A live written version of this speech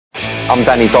I'm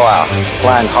Dyer.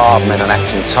 Playing hard men and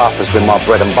acting tough has been my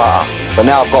bread and butter. But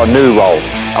now I've got a new role.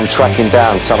 I'm tracking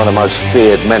down some of the most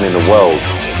feared men in the world,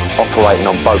 operating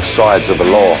on both sides of the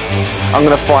law. I'm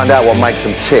going to find out what makes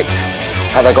them tick,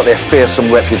 how they got their fearsome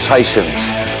reputations,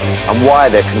 and why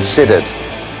they're considered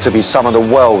to be some of the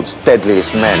world's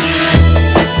deadliest men.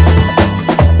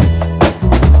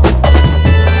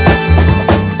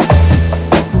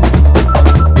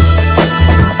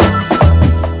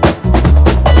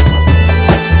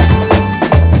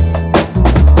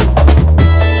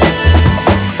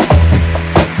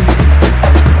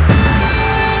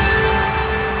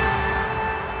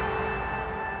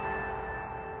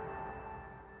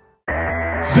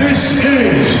 This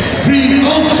is the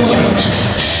ultimate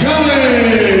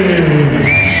challenge!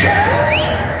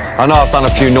 I know I've done a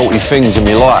few naughty things in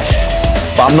my life,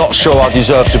 but I'm not sure I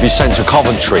deserve to be sent to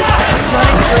Coventry.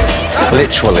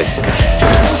 Literally.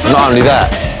 Not only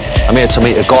that, I'm here to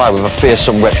meet a guy with a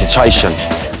fearsome reputation,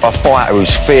 a fighter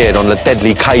who's feared on the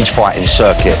deadly cage fighting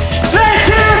circuit. Let's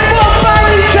hear it for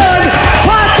Barrington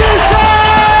Patterson!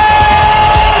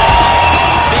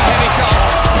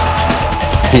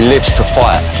 He lives to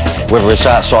fight, whether it's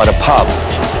outside a pub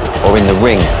or in the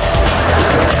ring.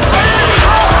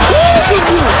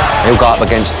 He'll go up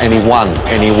against anyone,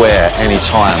 anywhere,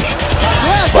 anytime.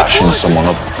 Bashing someone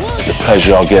up, the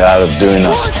pleasure I'll get out of doing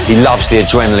that. He loves the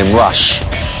adrenaline rush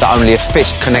that only a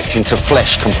fist connecting to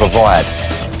flesh can provide.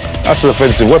 That's an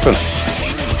offensive weapon.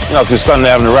 You know, I can stand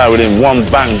there having a row with him, one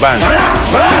bang, bang.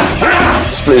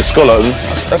 Split his skull open,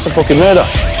 that's a fucking murder.